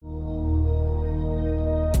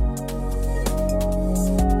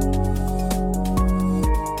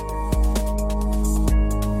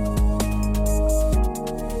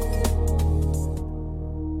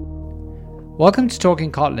Welcome to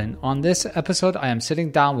Talking Kotlin. On this episode, I am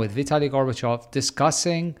sitting down with Vitaly Gorbachev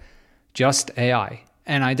discussing Just AI.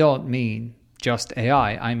 And I don't mean Just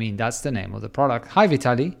AI, I mean that's the name of the product. Hi,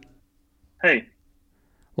 Vitaly. Hey.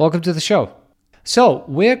 Welcome to the show. So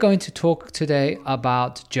we're going to talk today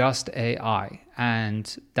about Just AI,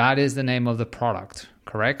 and that is the name of the product,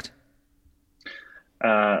 correct?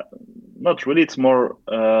 Not really. It's more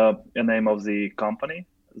a name of the company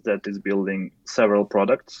that is building several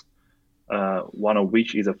products, one of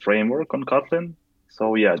which is a framework on Kotlin.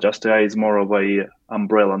 So yeah, Just AI is more of a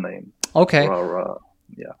umbrella name Okay. for our,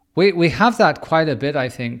 yeah. We have that quite a bit, I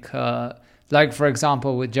think. Like, for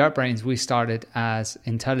example, with JetBrains, we started as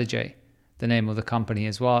IntelliJ, the name of the company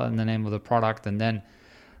as well, and the name of the product. And then,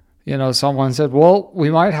 someone said, well, we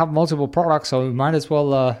might have multiple products, so we might as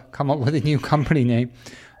well come up with a new company name,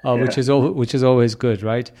 which is always good,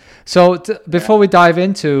 right? So before we dive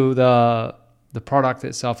into the product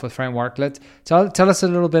itself, the framework, tell us a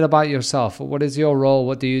little bit about yourself. What is your role?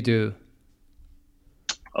 What do you do?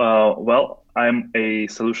 Well, I'm a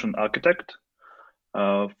solution architect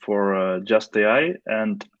for Just AI,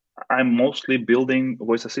 and I'm mostly building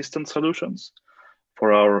voice assistant solutions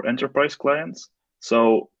for our enterprise clients.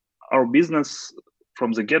 So our business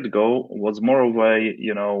from the get-go was more of a,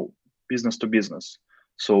 business to business.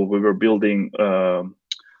 So we were building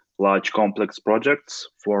large complex projects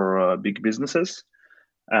for big businesses,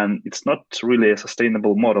 and it's not really a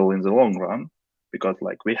sustainable model in the long run because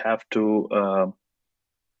we have to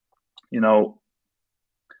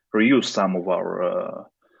reuse some of our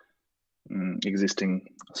existing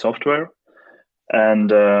software,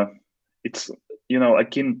 and it's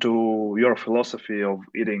akin to your philosophy of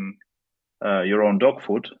eating your own dog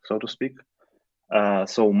food, so to speak.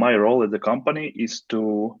 So my role at the company is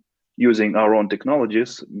to, using our own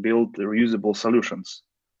technologies, build reusable solutions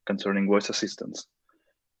concerning voice assistants,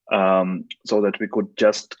 so that we could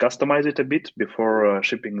just customize it a bit before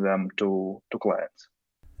shipping them to clients.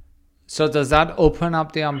 So does that open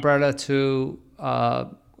up the umbrella to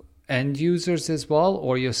end users as well,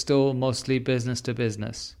 or you're still mostly business to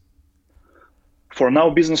business? For now,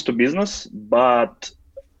 business to business, but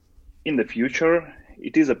in the future,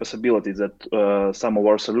 it is a possibility that some of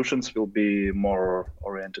our solutions will be more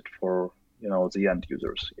oriented for the end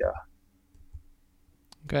users. Yeah.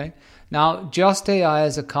 Okay. Now, Just AI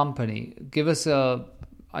as a company, give us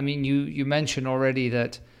you mentioned already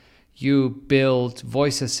that you build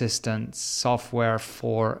voice assistant software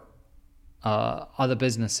for other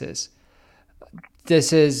businesses.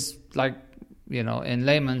 This is in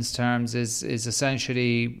layman's terms, is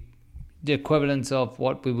essentially the equivalent of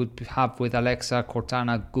what we would have with Alexa,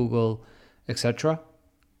 Cortana, Google, etc.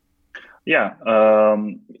 Yeah,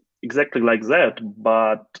 exactly like that.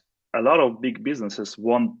 But a lot of big businesses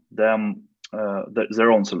want them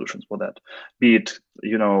their own solutions for that. Be it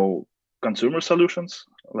consumer solutions,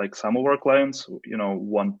 like some of our clients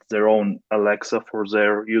want their own Alexa for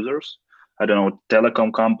their users. I don't know,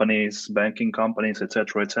 telecom companies, banking companies,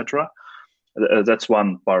 etc., etc. That's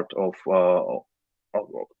one part of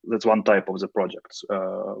that's one type of the projects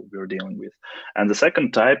we're dealing with. And the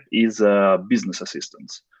second type is business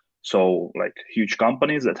assistants. So huge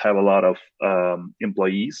companies that have a lot of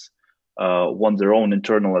employees want their own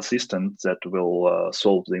internal assistant that will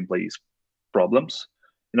solve the employees' problems.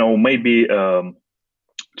 Maybe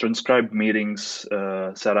transcribe meetings,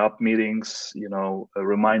 set up meetings,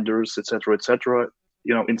 reminders, etc.,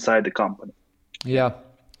 inside the company. Yeah.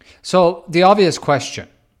 So the obvious question,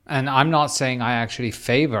 and I'm not saying I actually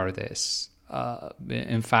favor this.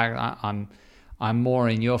 In fact, I'm more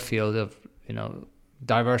in your field of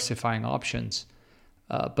diversifying options.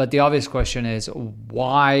 But the obvious question is,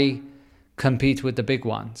 why compete with the big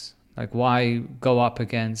ones? Why go up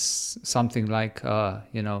against something like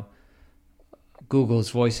Google's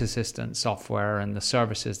voice assistant software and the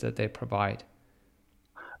services that they provide?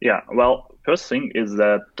 Yeah. Well, first thing is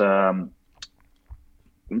that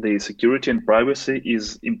the security and privacy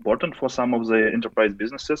is important for some of the enterprise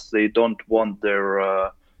businesses. They don't want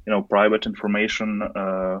their private information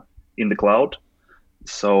in the cloud.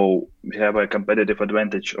 So we have a competitive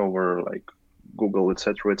advantage over Google,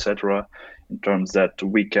 etc., in terms that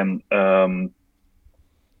we can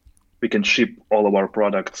ship all of our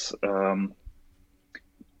products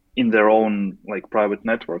in their own private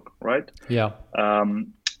network, right? Yeah.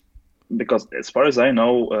 Because as far as I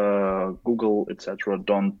know, Google, etc.,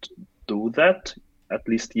 don't do that, at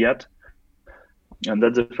least yet. And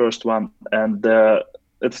that's the first one. And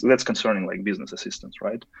that's concerning business assistants,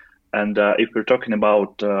 right? And if we're talking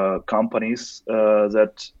about companies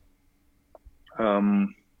that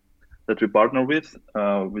we partner with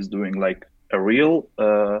doing a real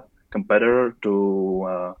competitor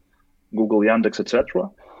to Google, Yandex, etc.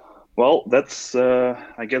 Well, that's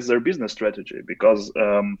I guess their business strategy because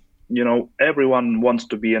everyone wants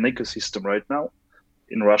to be an ecosystem right now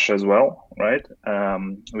in Russia as well, right?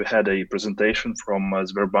 We had a presentation from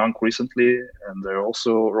Sberbank recently, and they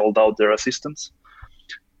also rolled out their assistants.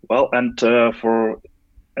 Well, and for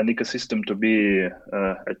an ecosystem to be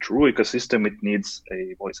a true ecosystem, it needs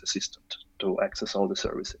a voice assistant to access all the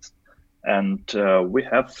services. And we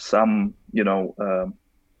have some,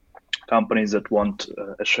 companies that want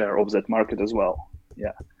a share of that market as well.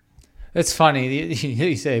 Yeah. It's funny,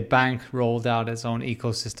 you say bank rolled out its own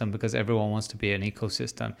ecosystem because everyone wants to be an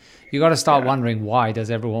ecosystem. You got to start wondering, why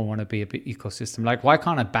does everyone want to be an ecosystem? Like, why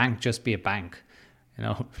can't a bank just be a bank?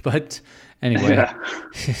 But anyway. Yeah.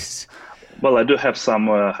 Well, I do have some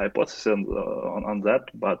hypotheses on that,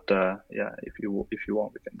 but if you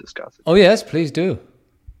want, we can discuss it. Oh, yes, please do.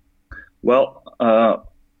 Well,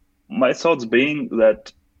 my thoughts being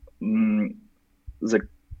that the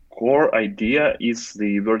core idea is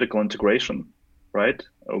the vertical integration, right?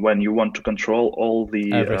 When you want to control all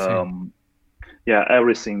the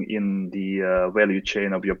everything in the value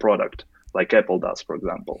chain of your product, like Apple does, for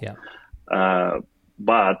example. Yeah.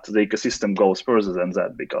 But the ecosystem goes further than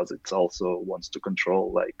that because it also wants to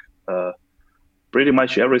control pretty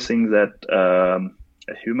much everything that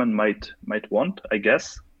a human might want, I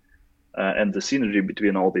guess, and the synergy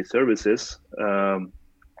between all these services.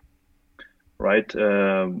 Right?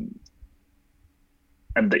 And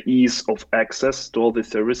the ease of access to all the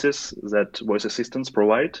services that voice assistants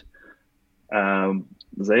provide,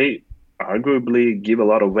 they arguably give a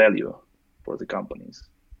lot of value for the companies.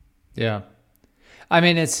 Yeah. I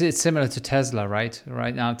mean, it's similar to Tesla, right?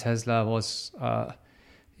 Right now, Tesla was,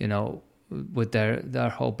 with their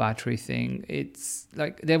whole battery thing, it's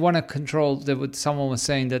like they want to control. Someone was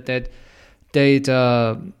saying that they'd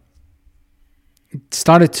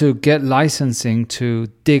started to get licensing to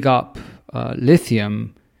dig up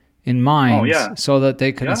lithium in mines so that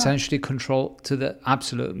they can essentially control to the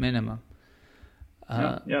absolute minimum.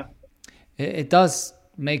 It does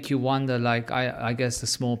make you wonder, like, I guess the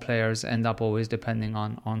small players end up always depending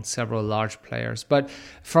on several large players. But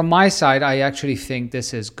from my side, I actually think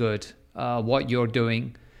this is good, what you're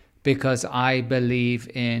doing, because I believe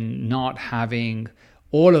in not having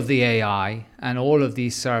all of the AI and all of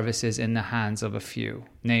these services in the hands of a few,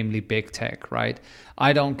 namely big tech, right?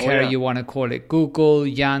 I don't care you want to call it Google,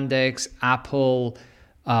 Yandex, Apple,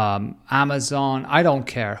 Amazon. I don't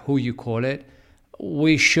care who you call it.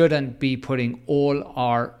 We shouldn't be putting all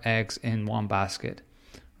our eggs in one basket,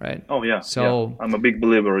 right? Oh, yeah. So I'm a big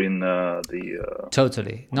believer in the...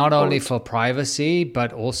 Totally. Not only for privacy,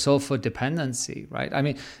 but also for dependency, right? I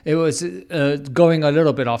mean, it was going a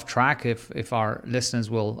little bit off track if our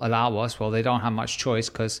listeners will allow us. Well, they don't have much choice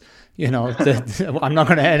because, I'm not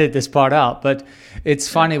going to edit this part out. But it's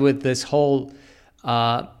funny with this whole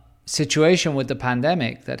situation with the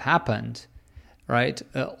pandemic that happened, right?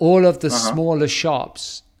 All of the smaller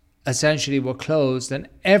shops essentially were closed and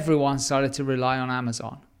everyone started to rely on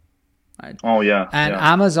Amazon. Right? Oh, yeah. And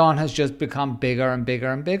Amazon has just become bigger and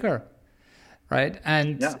bigger and bigger, right?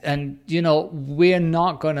 And we're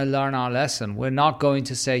not going to learn our lesson. We're not going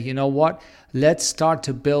to say, you know what, let's start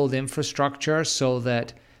to build infrastructure so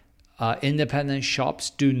that independent shops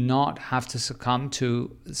do not have to succumb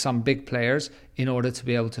to some big players in order to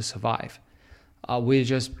be able to survive. We're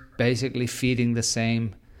just basically feeding the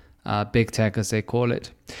same big tech, as they call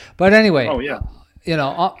it. But anyway,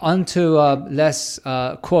 onto less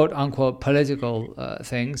quote unquote political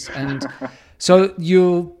things. And so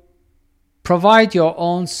you provide your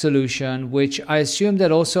own solution, which I assume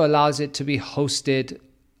that also allows it to be hosted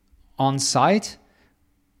on site.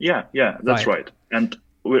 Yeah, that's right. And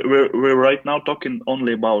we're right now talking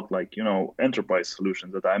only about enterprise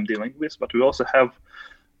solutions that I'm dealing with, but we also have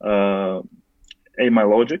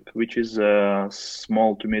AMI-Logic, which is a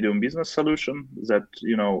small to medium business solution that,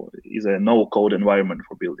 is a no-code environment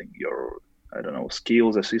for building your,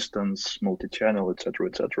 skills, assistance, multi-channel, etc.,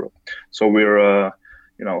 etc. So we're,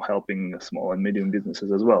 helping small and medium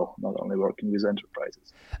businesses as well, not only working with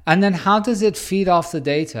enterprises. And then how does it feed off the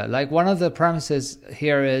data? Like, one of the premises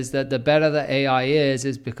here is that the better the AI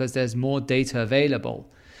is because there's more data available.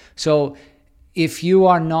 So if you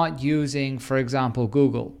are not using, for example,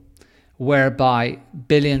 Google, whereby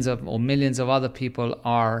billions of or millions of other people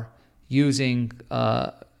are using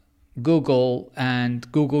Google,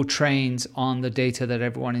 and Google trains on the data that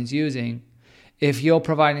everyone is using. If you're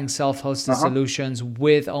providing self-hosted solutions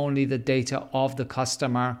with only the data of the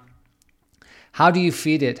customer, How do you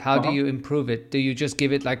feed it? How do you improve it? Do you just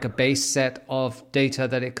give it like a base set of data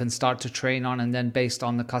that it can start to train on, and then based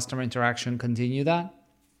on the customer interaction, continue that?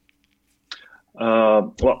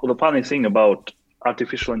 Well, the funny thing about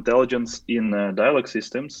artificial intelligence in dialogue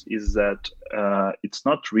systems is that it's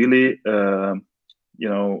not really,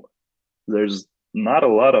 there's not a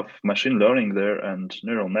lot of machine learning there and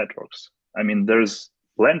neural networks. I mean, there's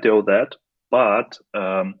plenty of that, but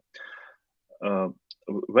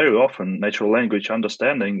very often natural language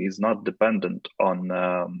understanding is not dependent on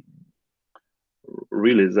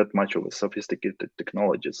really that much of a sophisticated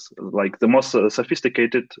technologies. Like the most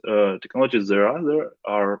sophisticated technologies there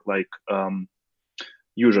are like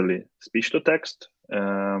usually speech to text,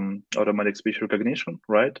 automatic speech recognition,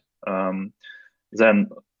 right? Then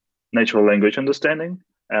natural language understanding,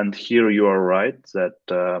 and here you are right that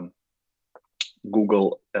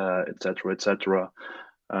Google, etc.,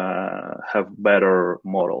 have better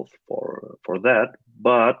models for that,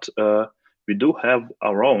 but we do have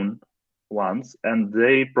our own ones, and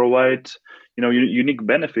they provide unique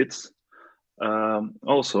benefits.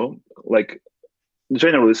 Also, like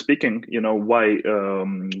generally speaking, why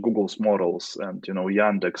Google's models and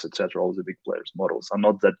Yandex, etc., all the big players' models are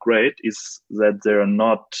not that great is that they're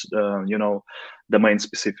not domain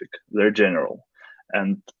specific. They're general,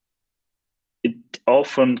 and it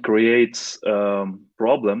often creates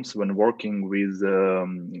problems when working with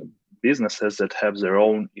businesses that have their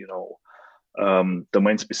own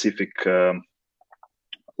domain specific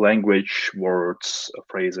language, words,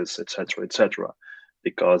 phrases, etc.,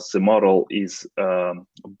 because the model is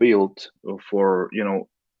built for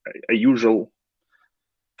a usual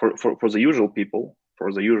for the usual people,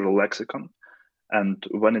 for the usual lexicon. And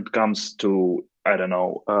when it comes to, I don't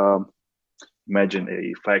know, imagine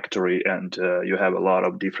a factory and you have a lot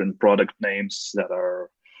of different product names that are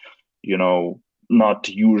not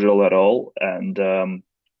usual at all, and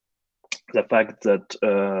the fact that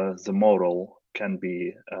the model can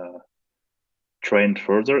be trained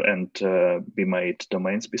further and be made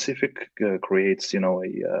domain specific creates a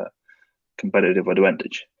competitive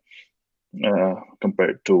advantage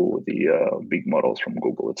compared to the big models from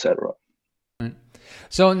Google, etc.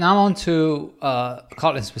 So now on to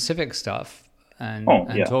Kotlin specific stuff and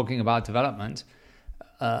talking about development.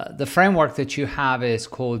 The framework that you have is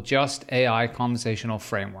called Just AI Conversational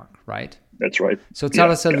Framework, right? That's right. So tell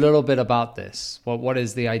us a little bit about this. What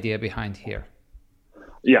is the idea behind here?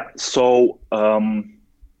 Yeah. So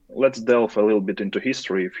let's delve a little bit into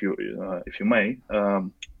history, if you may,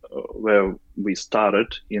 where we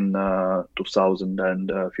started in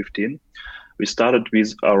 2015. We started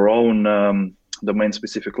with our own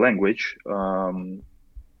domain-specific language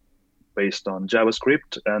based on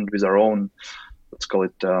JavaScript and with our own, let's call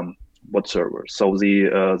it bot server. So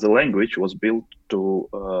the language was built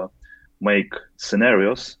to make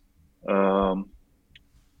scenarios on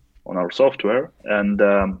our software, and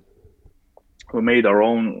we made our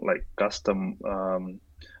own like custom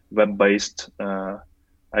web-based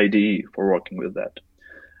IDE for working with that,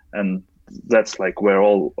 and that's like where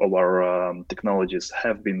all of our technologies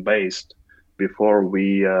have been based before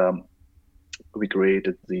we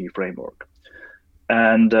created the framework.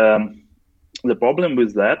 And the problem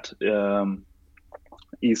with that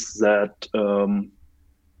is that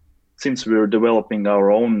since we're developing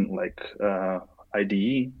our own like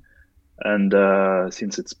IDE, and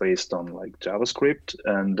since it's based on like JavaScript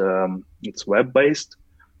and it's web-based,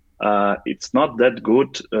 it's not that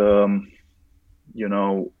good, when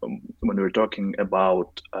we're talking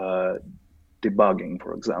about debugging,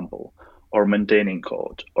 for example, or maintaining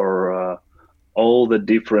code, or all the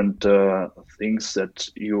different things that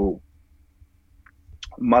you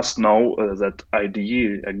must know that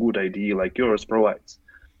IDE, a good IDE like yours, provides.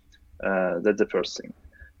 That's the first thing.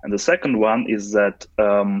 And the second one is that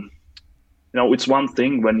it's one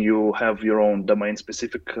thing when you have your own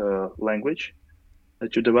domain-specific language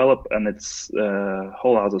that you develop, and it's a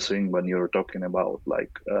whole other thing when you're talking about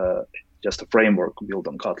like just a framework built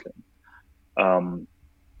on Kotlin.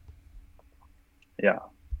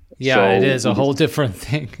 So it is a whole different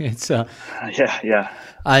thing. It's yeah.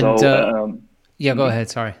 And so, go ahead.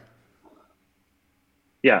 Sorry.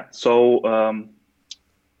 Yeah. So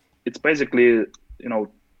it's basically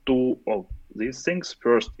two of these things.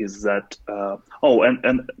 First is that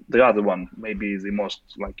and the other one, maybe the most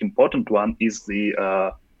like important one, is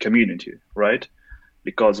the community, right?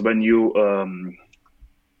 Because when you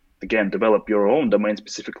again develop your own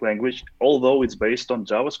domain-specific language, although it's based on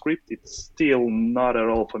JavaScript, it's still not at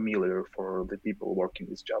all familiar for the people working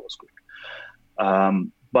with JavaScript.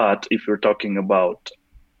 But if you're talking about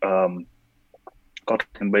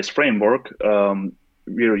Kotlin-based framework,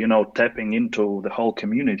 we're tapping into the whole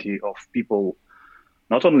community of people,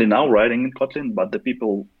 not only now writing in Kotlin, but the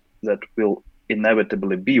people that will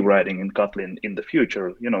inevitably be writing in Kotlin in the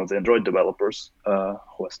future. The Android developers who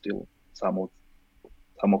are still some of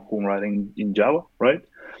whom writing in Java, right?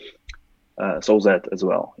 So that as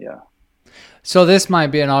well, yeah. So this might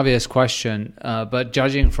be an obvious question, but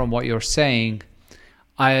judging from what you're saying,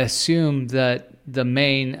 I assume that the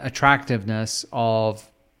main attractiveness of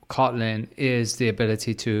Kotlin is the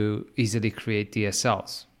ability to easily create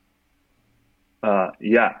DSLs.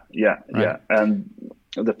 Yeah, right. And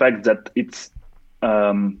the fact that it's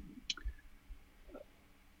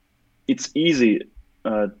easy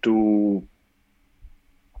to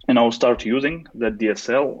start using that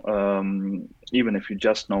DSL, even if you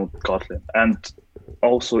just know Kotlin, and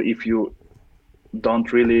also if you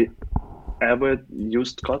don't really ever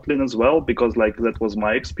used Kotlin as well, because that was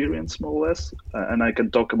my experience more or less, and I can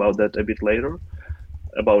talk about that a bit later,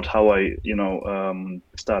 about how I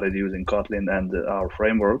started using Kotlin and our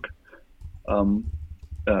framework,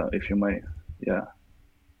 if you may.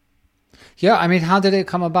 Yeah, I mean, how did it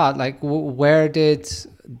come about? Where did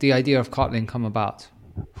the idea of Kotlin come about?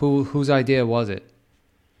 Whose idea was it?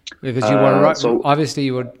 Because you were obviously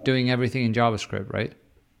you were doing everything in JavaScript, right?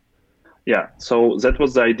 Yeah, so that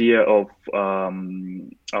was the idea of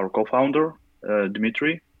our co-founder,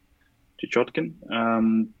 Dmitry Chichotkin.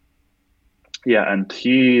 And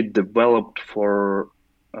he developed for,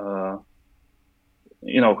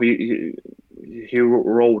 he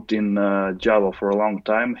wrote in Java for a long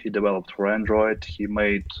time. He developed for Android. He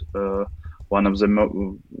made one of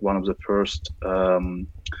the first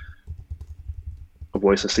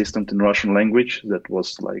voice assistant in Russian language that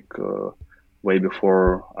was way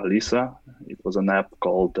before Alisa. It was an app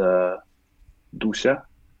called Dusia.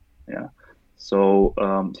 Yeah. So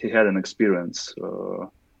he had an experience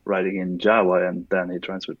writing in Java, and then he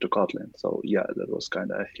transferred to Kotlin. So yeah, that was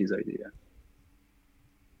kind of his idea.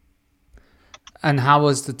 And how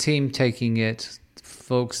was the team taking it?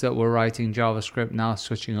 Folks that were writing JavaScript now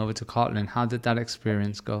switching over to Kotlin. How did that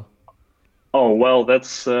experience go? Oh, well, that's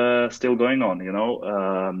still going on,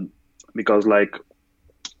 because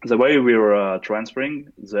the way we're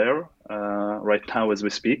transferring there right now as we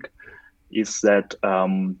speak is that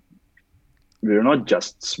we're not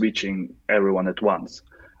just switching everyone at once.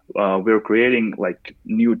 We're creating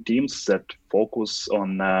new teams that focus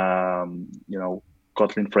on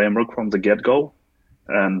Kotlin framework from the get-go,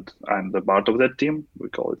 and I'm the part of that team. We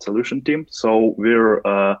call it solution team. So we're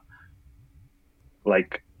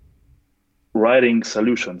writing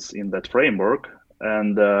solutions in that framework,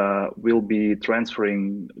 and we'll be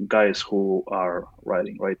transferring guys who are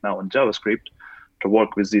writing right now in JavaScript to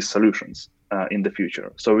work with these solutions in the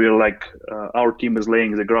future. So we're our team is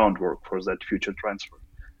laying the groundwork for that future transfer,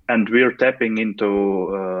 and we're tapping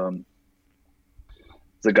into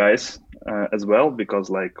the guys as well,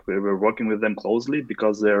 because we're working with them closely,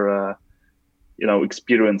 because they're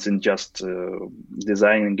experience in just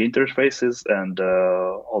designing interfaces and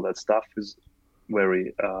all that stuff is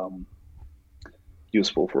very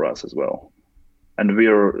useful for us as well. And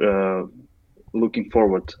we're looking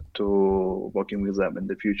forward to working with them in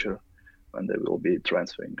the future when they will be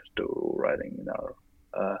transferring to writing in our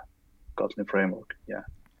Kotlin framework. Yeah.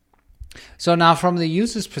 So now from the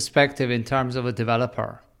user's perspective, in terms of a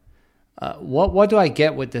developer, what do I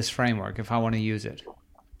get with this framework if I want to use it?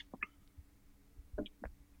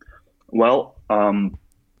 Well,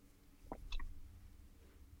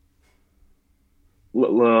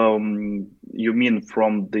 you mean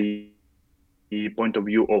from the point of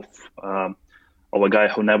view of a guy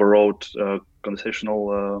who never wrote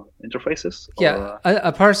conversational interfaces? Yeah,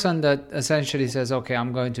 a person that essentially says, okay,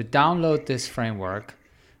 I'm going to download this framework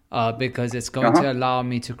because it's going to allow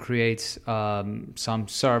me to create some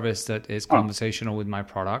service that is conversational with my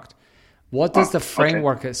product. What does the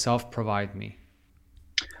framework itself provide me?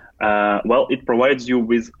 Well, it provides you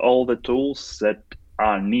with all the tools that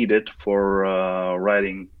are needed for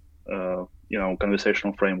writing,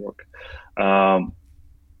 conversational framework.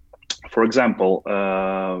 For example,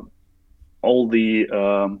 all the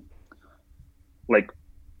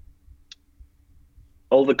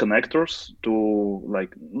connectors to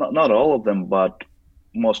not all of them, but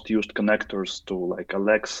most used connectors to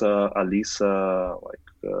Alexa, Alisa,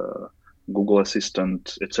 Google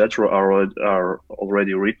Assistant, etc. are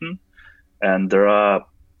already written, and there are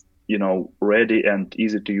ready and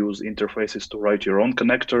easy to use interfaces to write your own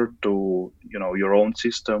connector to your own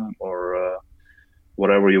system or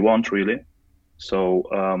whatever you want, really. So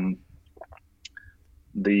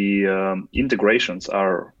the integrations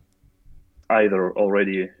are either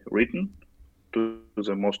already written to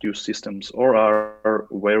the most used systems or are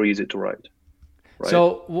very easy to write. Right?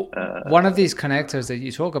 So one of these connectors that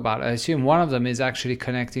you talk about, I assume one of them is actually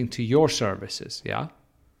connecting to your services, yeah?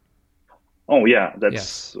 Oh yeah,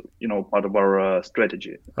 that's part of our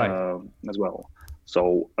strategy Right. as well.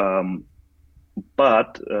 So,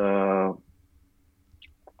 but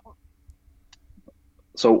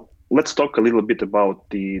so let's talk a little bit about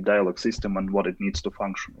the dialogue system and what it needs to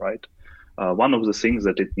function, right? One of the things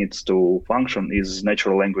that it needs to function is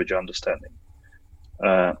natural language understanding,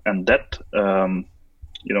 and that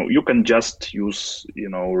you can just use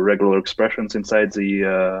regular expressions inside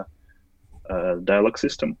the dialogue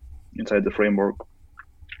system, inside the framework,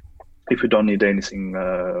 if you don't need anything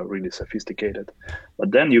really sophisticated.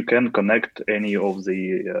 But then you can connect any of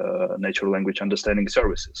the natural language understanding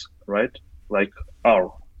services, right? Like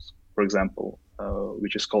R, for example,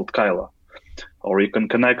 which is called Kyla. Or you can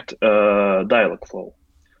connect Dialogflow,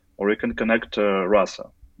 or you can connect Rasa.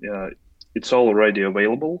 It's already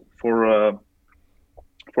available for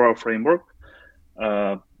our framework,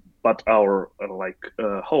 but our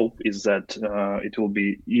hope is that it will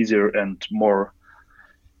be easier and more,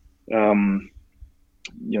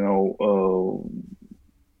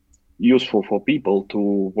 useful for people to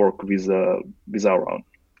work with our own.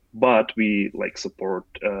 But we support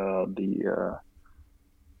the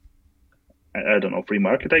I don't know, free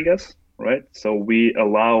market, I guess, right? So we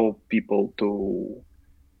allow people to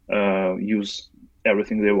use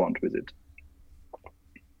everything they want with it.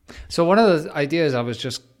 So one of the ideas I was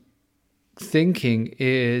just thinking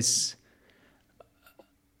is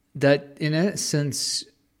that in essence,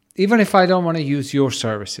 even if I don't want to use your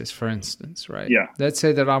services, for instance, right? Yeah. Let's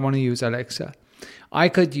say that I want to use Alexa. I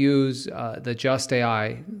could use the Just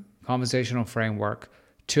AI conversational framework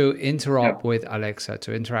to interrupt with Alexa,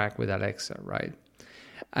 to interact with Alexa, right?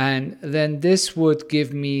 And then this would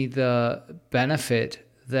give me the benefit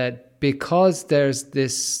that because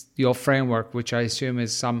there's your framework, which I assume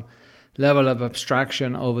is some level of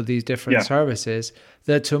abstraction over these different services,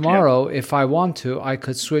 that tomorrow, if I want to, I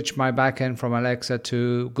could switch my backend from Alexa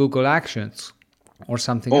to Google Actions or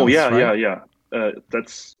something else.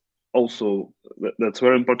 That's a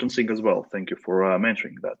very important thing as well. Thank you for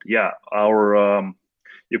mentioning that. Yeah,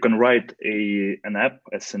 you can write an app,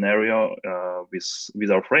 a scenario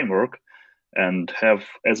with our framework, and have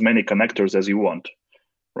as many connectors as you want,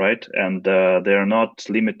 right? And they're not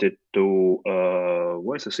limited to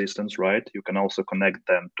voice assistants, right? You can also connect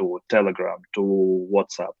them to Telegram, to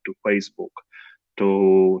WhatsApp, to Facebook,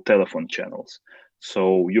 to telephone channels.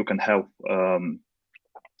 So you can have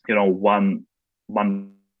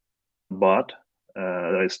one bot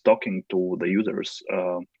that is talking to the users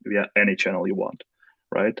via any channel you want,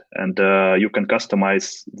 right? And you can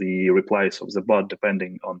customize the replies of the bot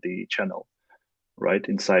depending on the channel, right,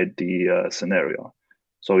 inside the scenario.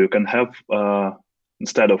 So you can have,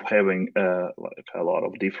 instead of having a lot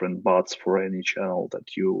of different bots for any channel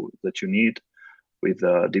that you need with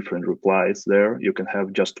different replies there, you can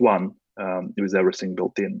have just one with everything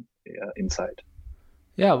built inside.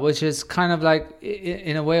 Yeah, which is kind of like,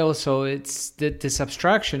 in a way also, it's this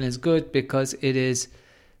abstraction is good because it is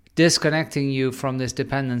disconnecting you from this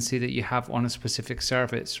dependency that you have on a specific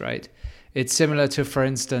service, right? It's similar to, for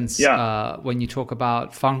instance, when you talk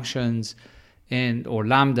about functions or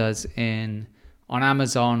lambdas on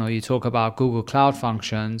Amazon, or you talk about Google Cloud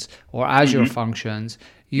Functions or Azure Functions,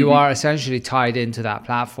 you are essentially tied into that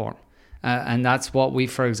platform. And that's what we,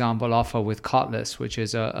 for example, offer with Kotlus, which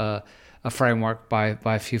is a framework by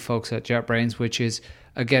a few folks at JetBrains, which is,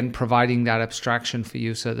 again, providing that abstraction for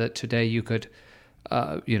you so that today you could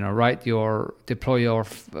deploy your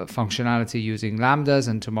functionality using Lambdas,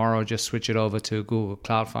 and tomorrow just switch it over to Google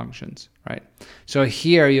Cloud Functions, right? So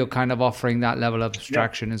here you're kind of offering that level of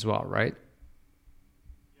abstraction as well, right?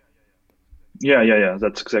 Yeah.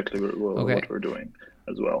 That's exactly what we're doing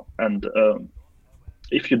as well. And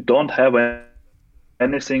if you don't have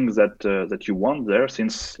anything that you want there,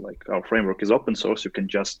 since our framework is open source, you can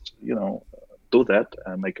just do that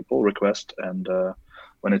and make a pull request, and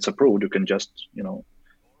when it's approved, you can just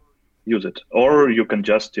use it, or you can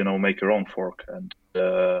just make your own fork and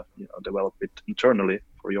develop it internally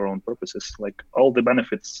for your own purposes. Like, all the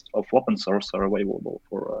benefits of open source are available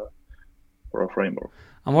for a framework.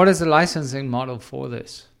 And what is the licensing model for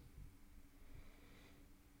this?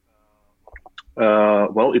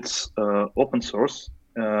 Well, it's open source.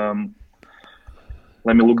 Let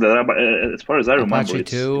me look that up. As far as I remember, Apache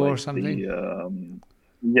 2 or something.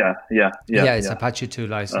 Yeah. It's Apache 2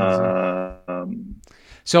 license.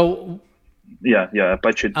 So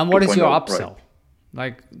Apache. And what is your upsell?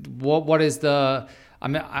 Right. Like, what is the? I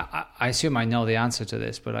mean, I assume I know the answer to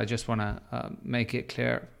this, but I just want to make it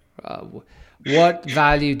clear. What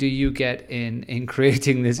value do you get in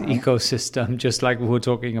creating this ecosystem? Just like we were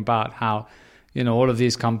talking about how, all of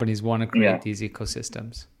these companies want to create these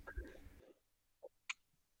ecosystems.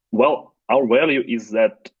 Well, our value is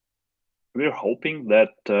that we're hoping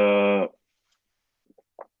that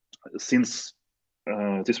since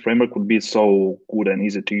this framework would be so good and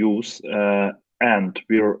easy to use, and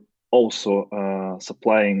we're also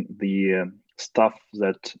supplying the stuff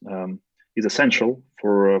that is essential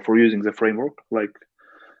for using the framework. Like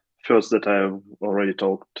first that I've already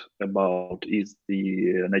talked about is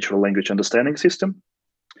the natural language understanding system,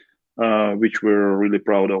 which we're really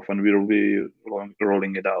proud of, and we'll be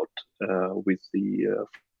rolling it out with the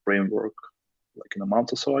framework like in a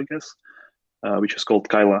month or so, I guess, which is called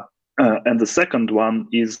Kyla. And the second one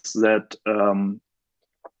is that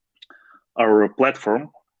our platform,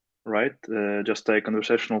 right, just a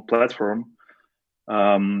conversational platform,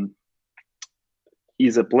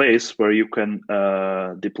 is a place where you can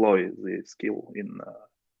deploy the skill in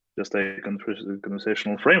just a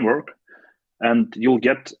conversational framework, and you'll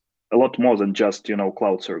get a lot more than just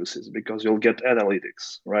cloud services, because you'll get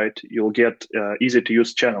analytics, right? You'll get easy to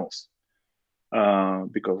use channels,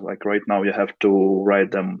 because like right now you have to write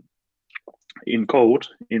them in code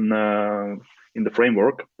in the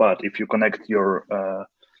framework, but if you connect your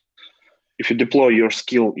if you deploy your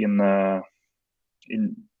skill in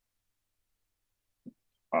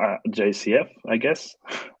JCF, I guess.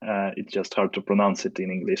 It's just hard to pronounce it in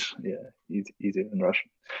English. Yeah, easy in Russian.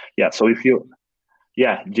 Yeah, so if you,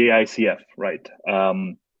 JICF, right.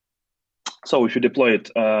 So if you deploy it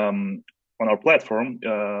on our platform,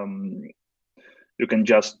 you can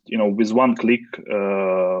just, with one click,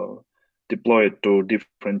 deploy it to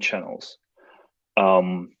different channels.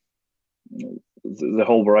 The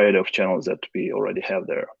whole variety of channels that we already have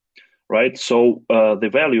there, right? So the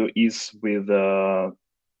value is with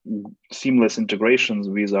seamless integrations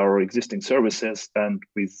with our existing services and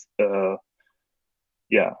with, I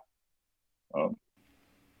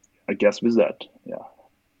guess with that,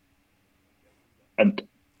 and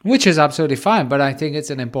which is absolutely fine, but I think it's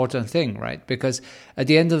an important thing, right? Because at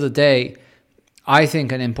the end of the day, I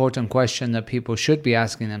think an important question that people should be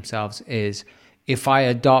asking themselves is, if I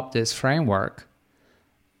adopt this framework,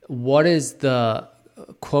 what is the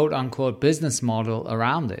quote unquote business model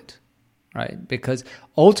around it, right? Because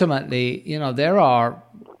ultimately, there are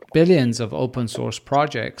billions of open source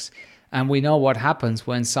projects, and we know what happens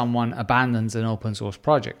when someone abandons an open source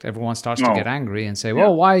project. Everyone starts to get angry and say,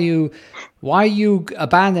 well, why are you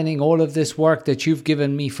abandoning all of this work that you've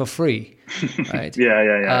given me for free? Right?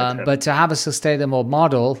 But to have a sustainable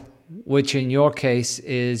model, which in your case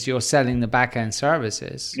is you're selling the back-end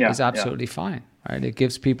services, is absolutely fine, right? It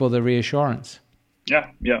gives people the reassurance.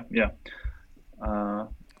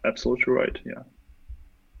 Absolutely right,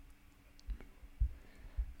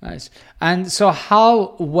 Nice. And so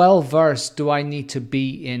how well-versed do I need to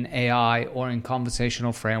be in AI or in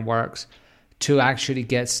conversational frameworks to actually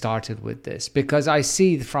get started with this? Because I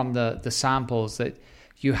see from the samples that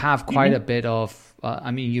you have quite a bit of,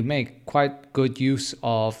 you make quite good use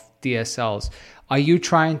of DSLs. Are you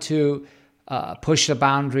trying to push the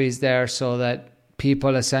boundaries there so that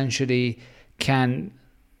people essentially can,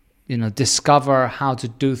 discover how to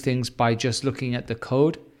do things by just looking at the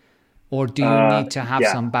code? Or do you need to have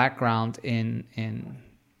some background in?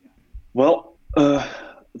 Well,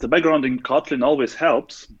 the background in Kotlin always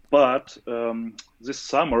helps, but this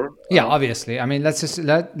summer, obviously. I mean, let's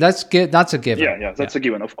get that's a given. That's a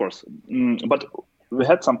given, of course. But we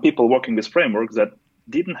had some people working with frameworks that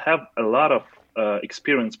didn't have a lot of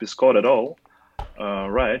experience with code at all,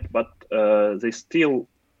 right? But they still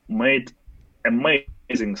made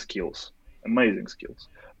amazing skills.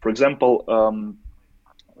 For example.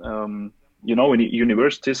 In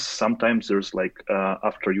universities, sometimes there's like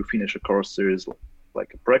after you finish a course, there is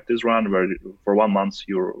like a practice run where for 1 month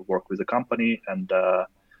you work with a company and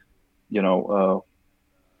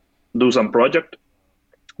do some project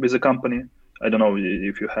with the company. I don't know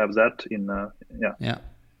if you have that in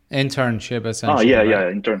internship essentially.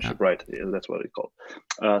 Internship, right? Yeah, that's what it's called.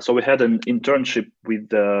 So we had an internship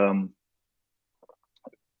with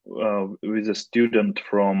a student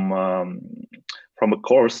from a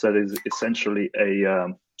course that is essentially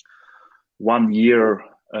a 1 year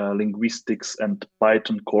linguistics and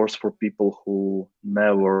Python course for people who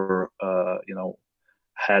never,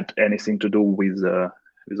 had anything to do with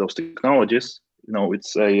those technologies.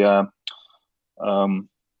 It's a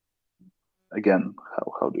again,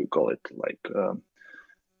 how do you call it? Like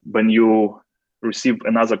when you receive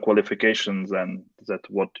another qualification than that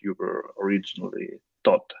what you were originally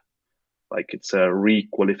taught, like it's a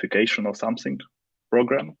requalification or something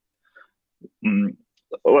program.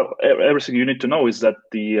 Well, everything you need to know is that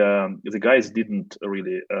the guys didn't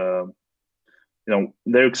really,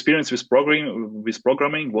 their experience with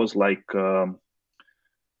programming was like a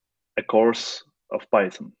course of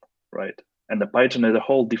Python, right? And the Python is a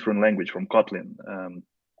whole different language from Kotlin.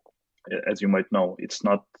 As you might know, it's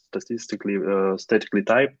not statically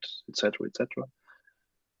typed, etc., etc.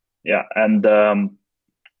 Yeah, and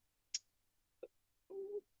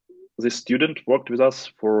this student worked with us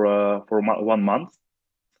for 1 month,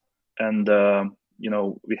 and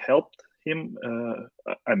we helped him.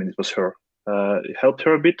 It was her. Helped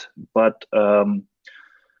her a bit, but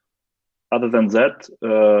other than that,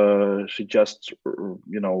 she just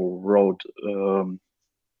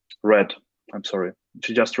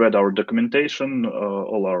she just read our documentation,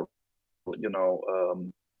 all our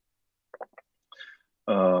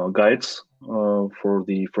guides for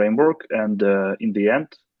the framework, and in the end,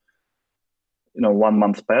 1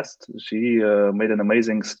 month passed. She made an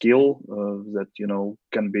amazing skill that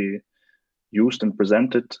can be used and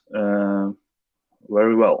presented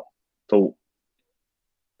very well. So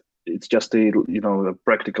it's just a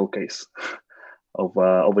practical case of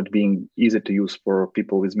it being easy to use for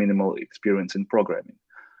people with minimal experience in programming.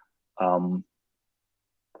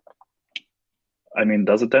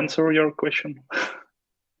 Does it answer your question?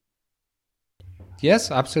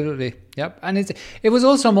 Yes, absolutely. Yep. And it was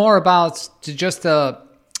also more about just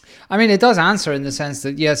it does answer in the sense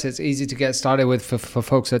that, yes, it's easy to get started with for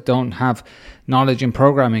folks that don't have knowledge in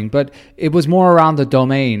programming, but it was more around the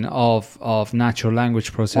domain of natural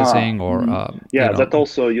language processing that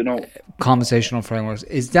also, conversational frameworks.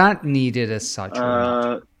 Is that needed as such?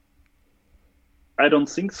 I don't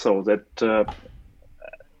think so.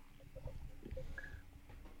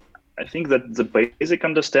 I think that the basic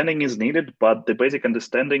understanding is needed, but the basic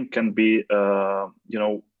understanding can be,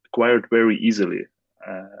 acquired very easily.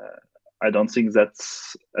 I don't think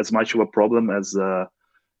that's as much of a problem as,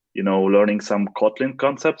 learning some Kotlin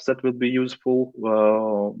concepts that will be useful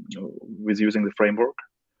with using the framework.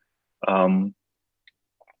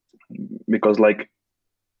 Because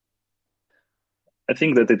I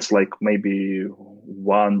think that it's maybe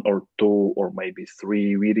 1 or 2 or maybe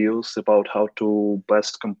 3 videos about how to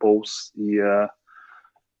best compose the,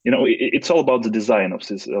 it's all about the design of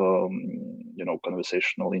this,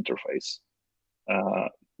 conversational interface.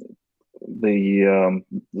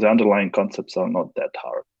 The underlying concepts are not that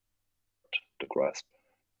hard to grasp.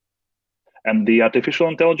 And the artificial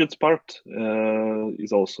intelligence part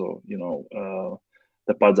is also,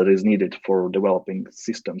 the part that is needed for developing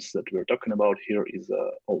systems that we're talking about here is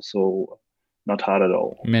also not hard at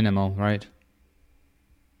all. Minimal, right?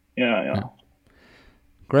 Yeah.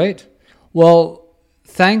 Great. Well,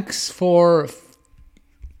 thanks for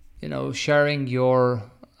sharing your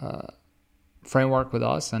framework with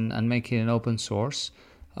us and making it open source.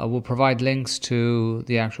 We'll provide links to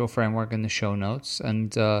the actual framework in the show notes,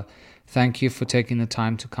 and thank you for taking the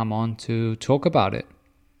time to come on to talk about it.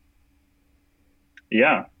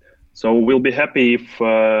 Yeah, so we'll be happy if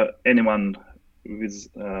anyone with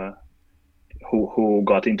who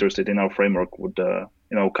got interested in our framework would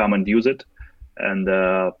come and use it. And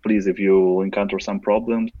please, if you encounter some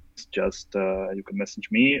problems, just you can message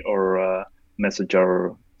me or message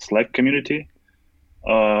our Slack community,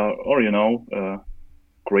 or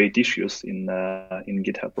create issues in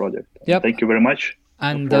GitHub project. Yep. Thank you very much.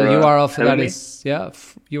 And the URL for that is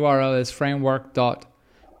URL is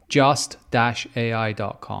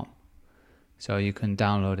framework.just-ai.com. So you can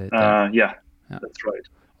download it. Yeah, that's right.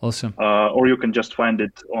 Awesome. Or you can just find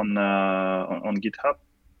it on GitHub.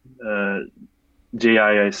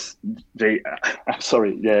 JAICF.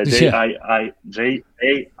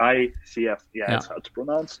 Yeah, that's how to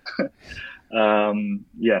pronounce.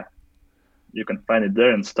 You can find it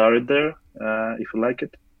there and start it there if you like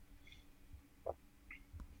it.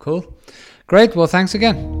 Cool. Great. Well, thanks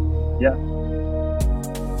again. Yeah.